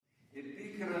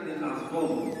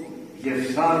Nascono,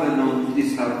 che sabem di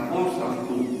sarcosa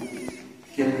tu,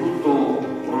 che tutto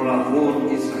o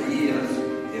lavoro Isaías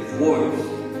e vós,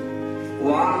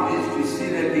 o aves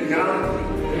piscina picante,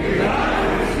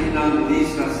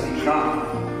 sinaliza sicar,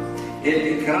 e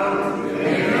picante,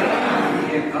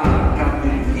 que dá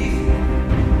catequismo,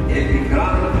 e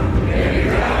picante,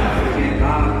 que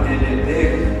dá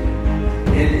enedex,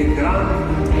 e picante,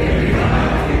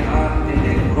 que dá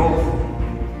enecrof.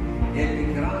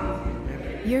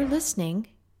 You're listening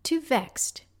to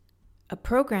Vexed, a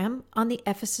program on the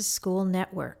Ephesus School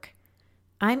Network.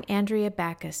 I'm Andrea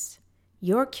Backus,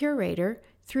 your curator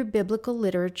through biblical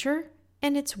literature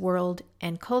and its world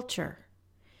and culture.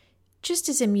 Just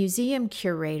as a museum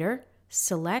curator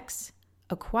selects,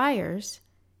 acquires,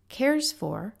 cares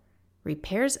for,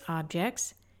 repairs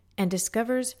objects, and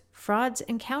discovers frauds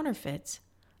and counterfeits,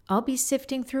 I'll be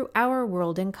sifting through our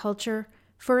world and culture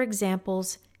for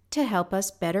examples to help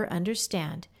us better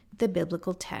understand the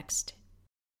biblical text.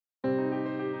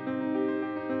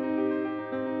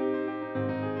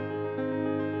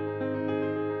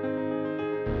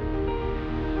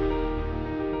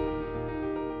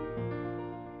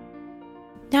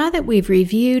 Now that we've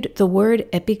reviewed the word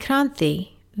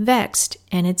epikranthi, vexed,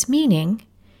 and its meaning,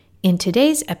 in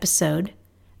today's episode,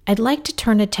 I'd like to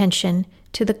turn attention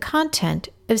to the content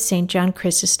of St. John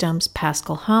Chrysostom's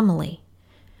Paschal Homily.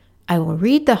 I will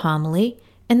read the homily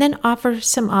and then offer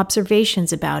some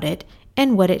observations about it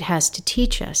and what it has to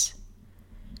teach us.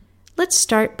 Let's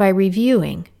start by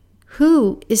reviewing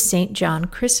who is St. John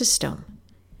Chrysostom.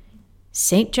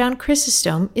 St. John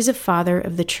Chrysostom is a father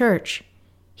of the Church.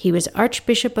 He was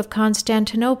Archbishop of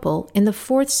Constantinople in the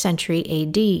 4th century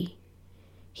A.D.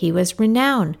 He was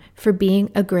renowned for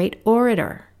being a great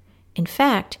orator. In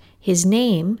fact, his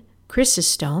name,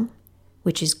 Chrysostom,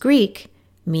 which is Greek,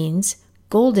 means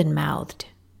golden-mouthed.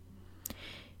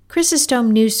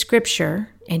 Chrysostom knew Scripture,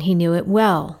 and he knew it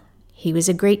well. He was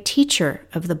a great teacher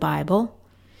of the Bible.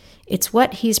 It's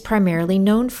what he's primarily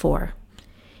known for.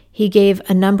 He gave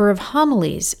a number of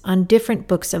homilies on different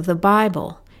books of the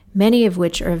Bible, many of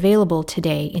which are available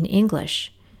today in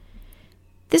English.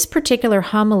 This particular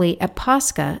homily at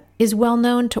Pascha is well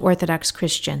known to Orthodox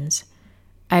Christians.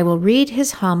 I will read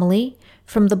his homily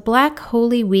from the Black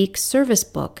Holy Week service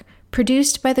book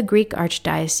produced by the Greek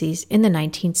Archdiocese in the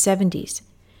 1970s.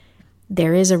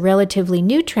 There is a relatively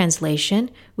new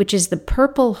translation, which is the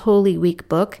Purple Holy Week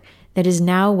book that is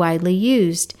now widely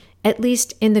used, at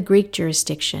least in the Greek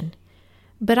jurisdiction.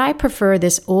 But I prefer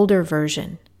this older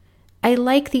version. I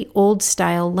like the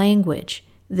old-style language,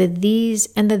 the these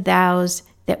and the thous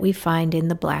that we find in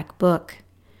the Black Book.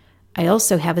 I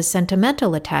also have a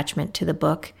sentimental attachment to the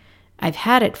book. I've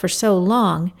had it for so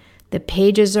long, the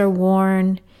pages are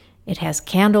worn. It has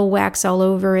candle wax all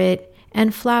over it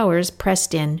and flowers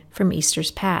pressed in from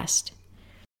Easter's past.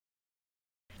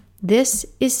 This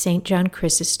is St. John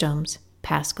Chrysostom's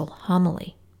Paschal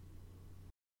Homily.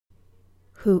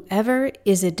 Whoever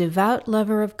is a devout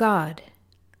lover of God,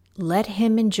 let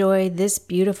him enjoy this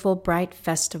beautiful bright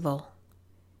festival.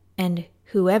 And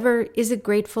whoever is a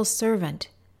grateful servant,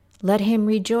 let him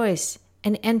rejoice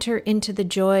and enter into the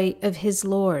joy of his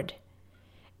Lord.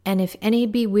 And if any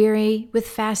be weary with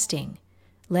fasting,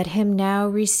 let him now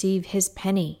receive his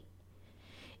penny.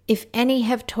 If any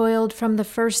have toiled from the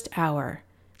first hour,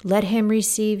 let him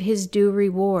receive his due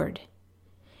reward.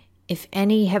 If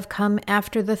any have come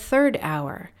after the 3rd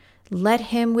hour, let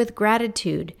him with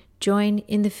gratitude join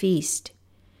in the feast.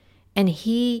 And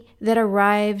he that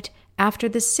arrived after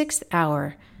the 6th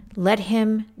hour, let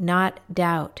him not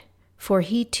doubt, for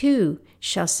he too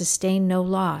shall sustain no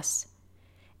loss.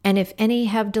 And if any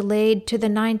have delayed to the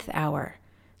 9th hour,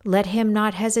 let him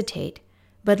not hesitate,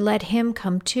 but let him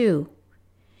come too.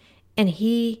 And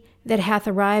he that hath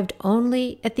arrived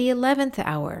only at the 11th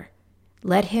hour,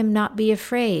 let him not be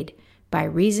afraid by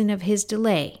reason of his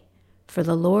delay, for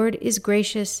the Lord is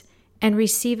gracious and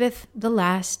receiveth the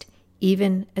last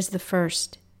even as the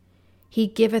first. He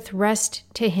giveth rest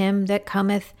to him that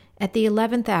cometh at the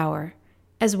 11th hour,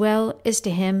 as well as to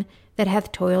him that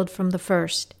hath toiled from the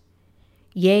first.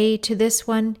 Yea, to this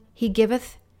one he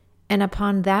giveth, and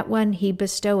upon that one he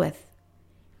bestoweth.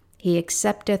 He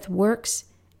accepteth works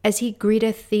as he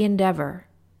greeteth the endeavor.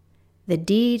 The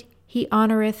deed he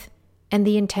honoureth, and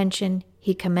the intention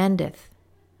he commendeth.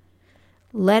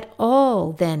 Let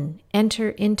all, then, enter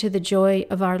into the joy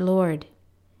of our Lord.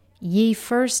 Ye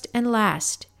first and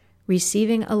last,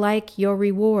 receiving alike your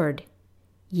reward.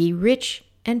 Ye rich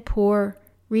and poor,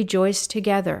 rejoice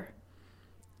together.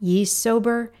 Ye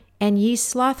sober and ye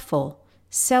slothful,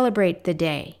 celebrate the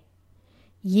day.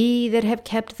 Ye that have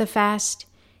kept the fast,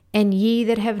 and ye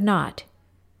that have not,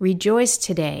 rejoice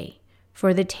today,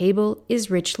 for the table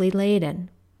is richly laden.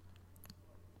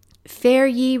 Fare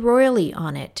ye royally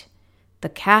on it, the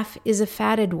calf is a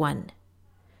fatted one.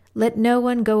 Let no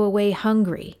one go away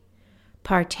hungry.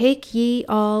 Partake ye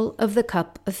all of the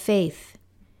cup of faith.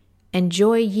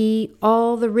 Enjoy ye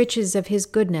all the riches of his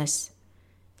goodness.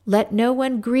 Let no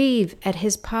one grieve at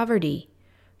his poverty,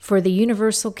 for the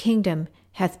universal kingdom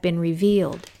hath been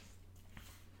revealed.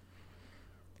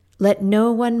 Let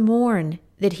no one mourn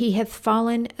that he hath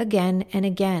fallen again and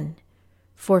again,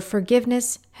 for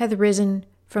forgiveness hath risen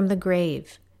from the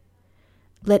grave.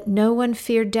 Let no one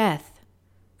fear death,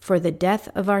 for the death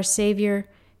of our Savior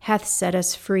hath set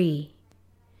us free.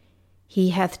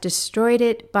 He hath destroyed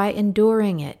it by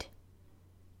enduring it.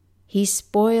 He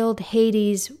spoiled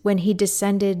Hades when he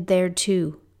descended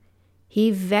thereto.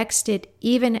 He vexed it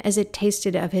even as it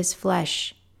tasted of his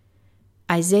flesh.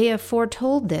 Isaiah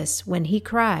foretold this when he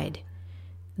cried,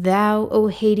 Thou, O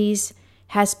Hades,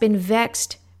 hast been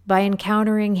vexed by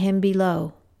encountering him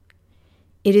below.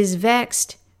 It is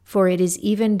vexed, for it is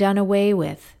even done away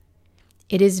with.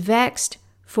 It is vexed,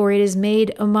 for it is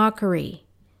made a mockery.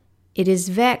 It is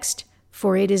vexed,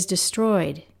 for it is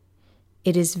destroyed.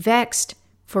 It is vexed,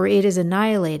 for it is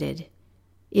annihilated.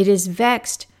 It is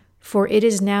vexed, for it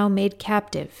is now made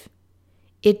captive.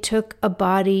 It took a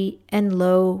body, and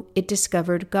lo, it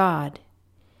discovered God.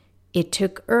 It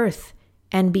took earth,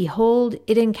 and behold,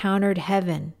 it encountered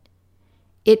heaven.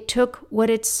 It took what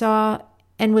it saw,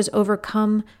 and was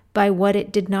overcome by what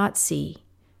it did not see.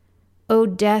 O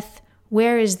death,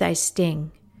 where is thy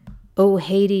sting? O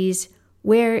Hades,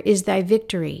 where is thy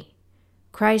victory?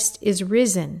 Christ is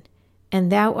risen,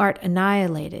 and thou art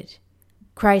annihilated.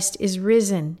 Christ is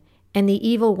risen, and the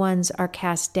evil ones are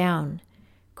cast down.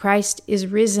 Christ is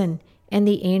risen, and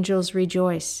the angels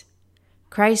rejoice.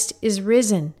 Christ is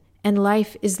risen, and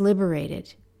life is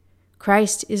liberated.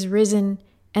 Christ is risen,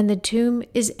 and the tomb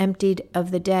is emptied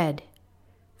of the dead.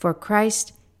 For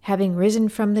Christ, having risen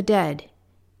from the dead,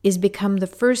 is become the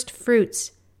first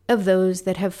fruits of those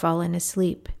that have fallen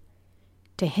asleep.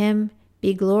 To him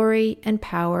be glory and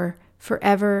power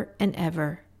forever and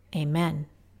ever. Amen.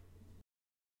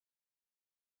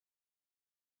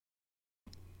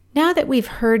 Now that we've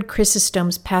heard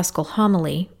Chrysostom's Paschal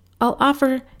homily, I'll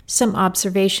offer some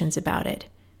observations about it.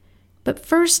 But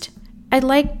first, I'd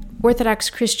like Orthodox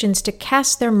Christians to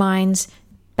cast their minds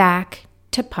back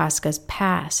to Pascha's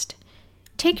past.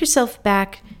 Take yourself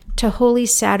back to Holy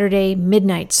Saturday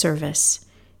midnight service.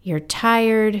 You're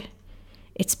tired.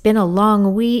 It's been a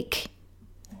long week.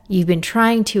 You've been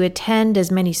trying to attend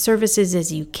as many services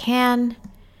as you can,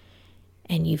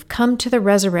 and you've come to the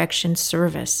resurrection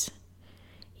service.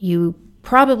 You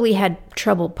probably had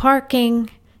trouble parking.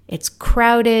 It's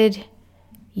crowded.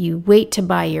 You wait to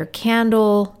buy your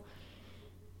candle.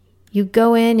 You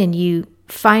go in and you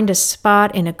find a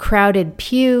spot in a crowded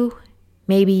pew.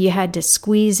 Maybe you had to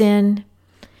squeeze in,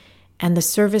 and the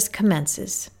service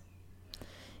commences.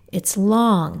 It's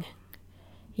long.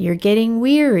 You're getting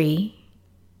weary.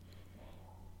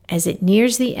 As it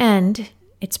nears the end,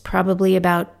 it's probably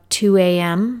about 2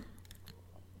 a.m.,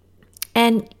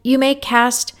 and you may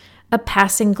cast a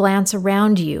passing glance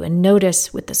around you and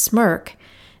notice with a smirk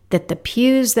that the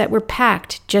pews that were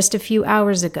packed just a few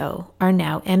hours ago are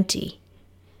now empty.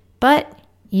 But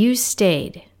you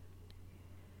stayed.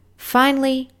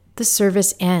 Finally, the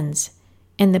service ends,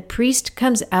 and the priest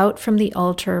comes out from the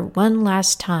altar one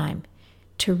last time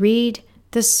to read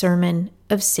the sermon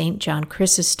of St. John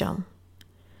Chrysostom.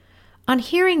 On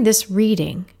hearing this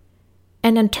reading,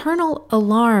 an internal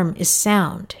alarm is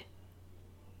sound.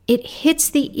 It hits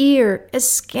the ear as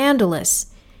scandalous,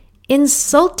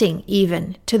 insulting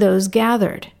even to those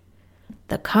gathered.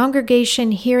 The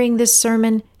congregation hearing this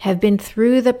sermon have been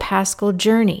through the Paschal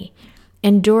journey,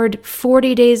 endured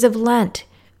 40 days of Lent,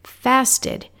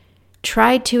 fasted,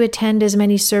 tried to attend as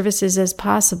many services as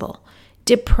possible,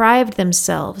 deprived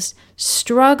themselves,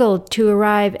 struggled to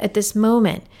arrive at this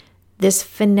moment, this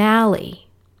finale.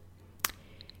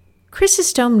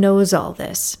 Chrysostom knows all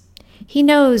this. He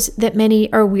knows that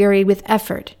many are weary with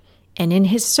effort, and in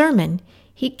his sermon,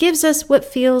 he gives us what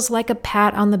feels like a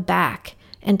pat on the back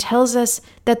and tells us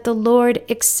that the Lord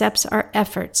accepts our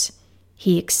efforts.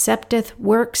 He accepteth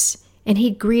works, and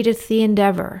he greeteth the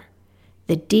endeavor.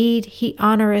 The deed he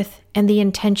honoreth, and the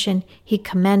intention he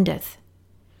commendeth.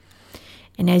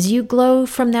 And as you glow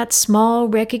from that small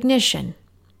recognition,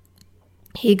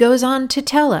 he goes on to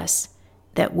tell us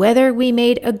that whether we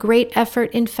made a great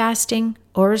effort in fasting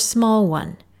or a small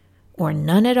one, or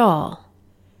none at all,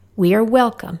 we are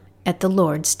welcome at the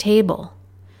Lord's table.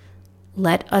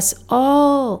 Let us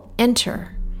all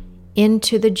enter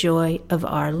into the joy of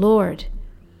our Lord.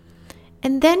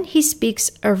 And then he speaks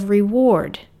of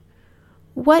reward.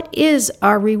 What is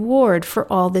our reward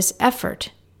for all this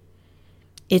effort?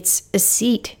 It's a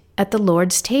seat at the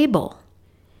Lord's table.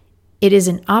 It is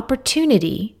an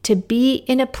opportunity to be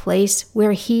in a place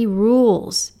where He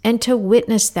rules and to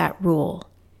witness that rule.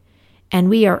 And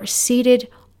we are seated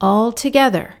all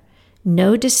together,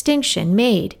 no distinction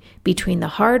made between the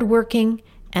hardworking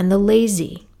and the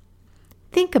lazy.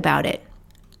 Think about it.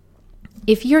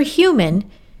 If you're human,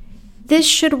 this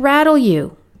should rattle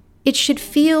you. It should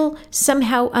feel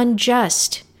somehow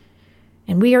unjust.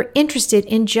 And we are interested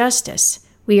in justice.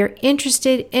 We are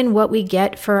interested in what we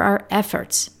get for our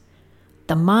efforts.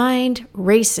 The mind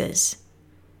races.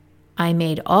 I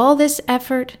made all this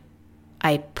effort.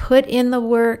 I put in the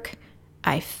work.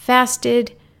 I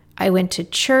fasted. I went to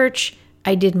church.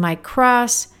 I did my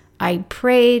cross. I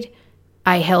prayed.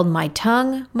 I held my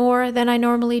tongue more than I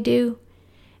normally do.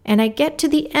 And I get to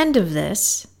the end of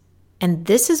this, and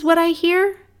this is what I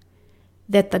hear?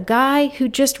 That the guy who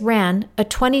just ran a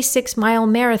 26-mile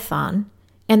marathon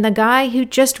and the guy who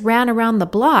just ran around the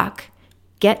block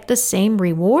get the same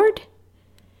reward?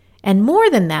 And more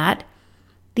than that,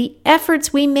 the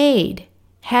efforts we made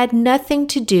had nothing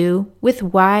to do with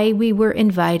why we were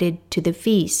invited to the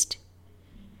feast.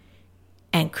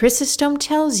 And Chrysostom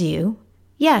tells you,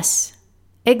 yes,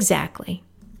 exactly.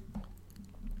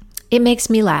 It makes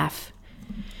me laugh.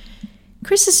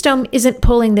 Chrysostom isn't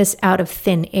pulling this out of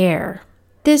thin air.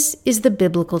 This is the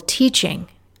biblical teaching.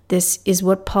 This is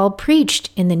what Paul preached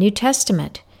in the New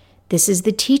Testament. This is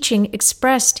the teaching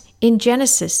expressed in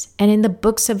Genesis and in the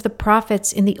books of the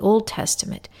prophets in the Old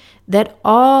Testament, that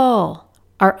all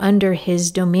are under his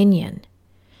dominion.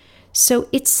 So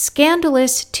it's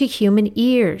scandalous to human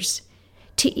ears,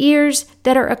 to ears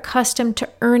that are accustomed to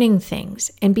earning things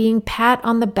and being pat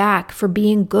on the back for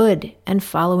being good and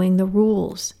following the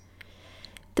rules.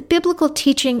 The biblical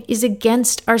teaching is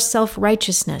against our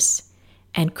self-righteousness,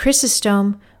 and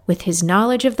Chrysostom, with his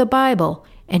knowledge of the Bible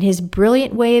and his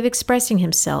brilliant way of expressing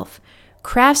himself,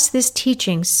 crafts this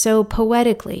teaching so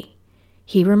poetically.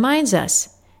 He reminds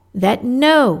us that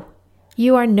no,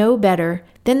 you are no better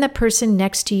than the person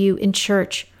next to you in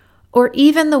church, or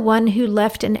even the one who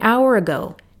left an hour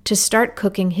ago to start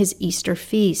cooking his Easter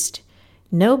feast.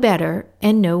 No better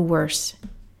and no worse.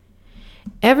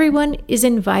 Everyone is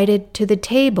invited to the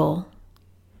table.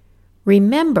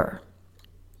 Remember,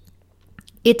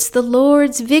 it's the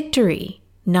Lord's victory,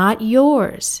 not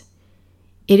yours.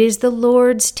 It is the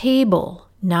Lord's table,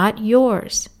 not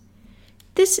yours.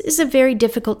 This is a very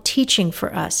difficult teaching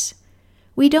for us.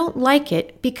 We don't like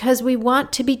it because we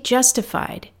want to be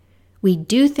justified. We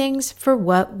do things for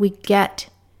what we get,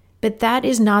 but that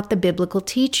is not the biblical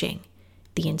teaching.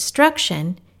 The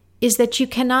instruction is that you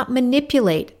cannot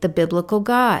manipulate the biblical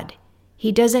God.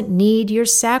 He doesn't need your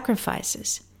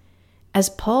sacrifices. As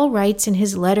Paul writes in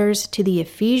his letters to the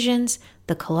Ephesians,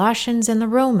 the Colossians, and the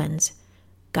Romans,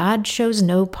 God shows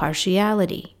no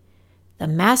partiality. The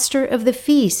master of the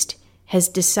feast has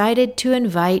decided to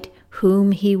invite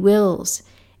whom he wills,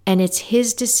 and it's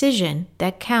his decision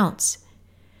that counts.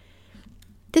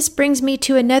 This brings me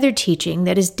to another teaching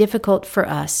that is difficult for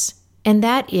us, and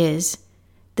that is,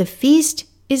 the feast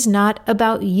is not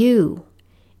about you.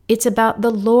 It's about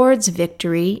the Lord's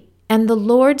victory and the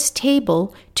Lord's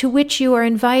table to which you are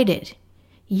invited.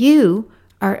 You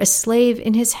are a slave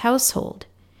in his household.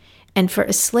 And for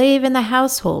a slave in the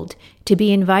household to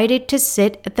be invited to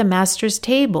sit at the master's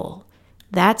table,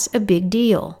 that's a big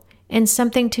deal and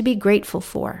something to be grateful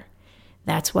for.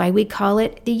 That's why we call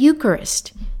it the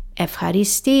Eucharist,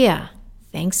 Eucharistia,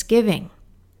 Thanksgiving.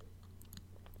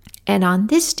 And on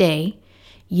this day,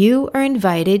 you are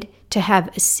invited to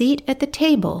have a seat at the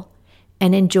table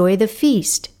and enjoy the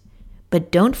feast. But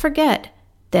don't forget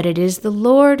that it is the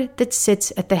Lord that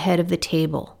sits at the head of the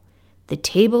table. The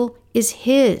table is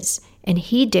his, and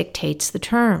he dictates the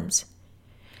terms.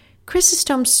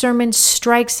 Chrysostom's sermon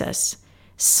strikes us,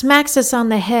 smacks us on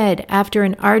the head after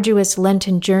an arduous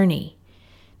Lenten journey,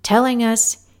 telling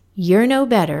us, you're no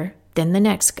better than the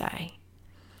next guy.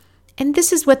 And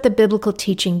this is what the biblical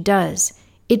teaching does.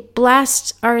 It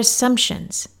blasts our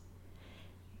assumptions.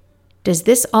 Does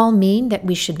this all mean that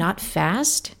we should not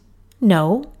fast?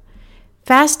 No.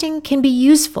 Fasting can be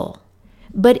useful,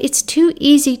 but it's too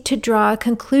easy to draw a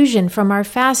conclusion from our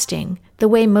fasting the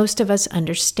way most of us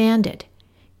understand it,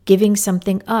 giving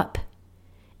something up,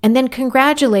 and then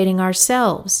congratulating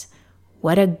ourselves.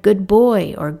 What a good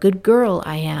boy or good girl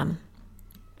I am.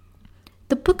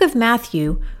 The book of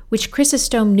Matthew, which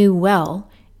Chrysostom knew well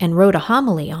and wrote a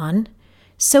homily on,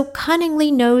 so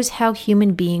cunningly knows how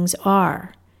human beings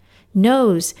are,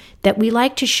 knows that we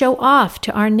like to show off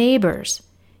to our neighbors,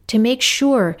 to make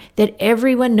sure that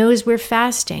everyone knows we're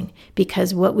fasting,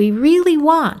 because what we really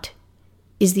want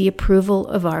is the approval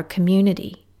of our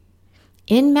community.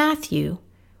 In Matthew,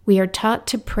 we are taught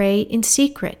to pray in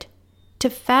secret, to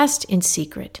fast in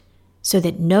secret, so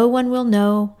that no one will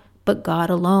know but God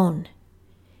alone.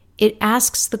 It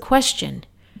asks the question,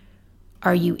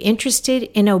 are you interested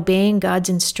in obeying God's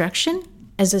instruction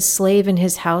as a slave in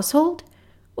his household,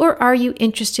 or are you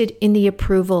interested in the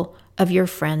approval of your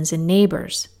friends and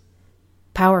neighbors?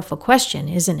 Powerful question,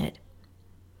 isn't it?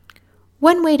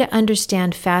 One way to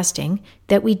understand fasting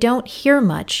that we don't hear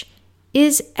much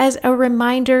is as a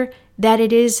reminder that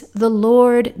it is the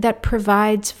Lord that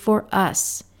provides for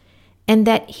us, and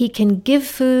that he can give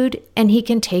food and he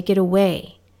can take it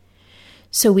away.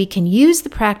 So we can use the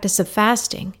practice of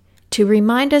fasting to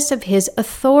remind us of his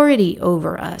authority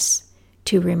over us,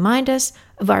 to remind us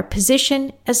of our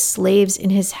position as slaves in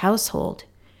his household.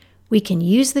 We can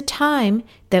use the time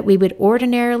that we would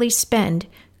ordinarily spend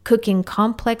cooking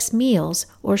complex meals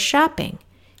or shopping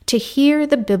to hear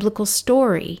the biblical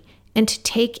story and to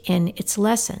take in its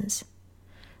lessons.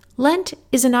 Lent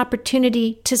is an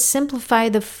opportunity to simplify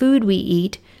the food we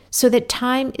eat so that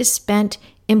time is spent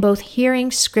in both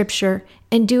hearing Scripture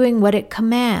and doing what it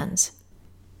commands.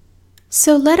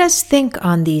 So let us think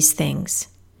on these things.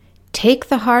 Take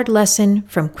the hard lesson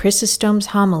from Chrysostom's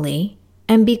homily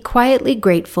and be quietly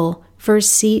grateful for a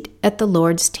seat at the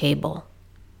Lord's table.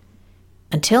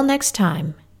 Until next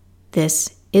time,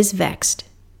 this is Vexed.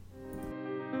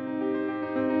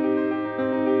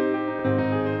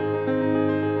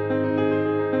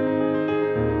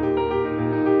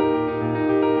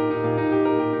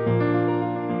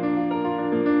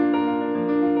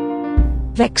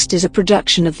 Vexed is a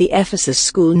production of the Ephesus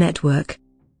School Network.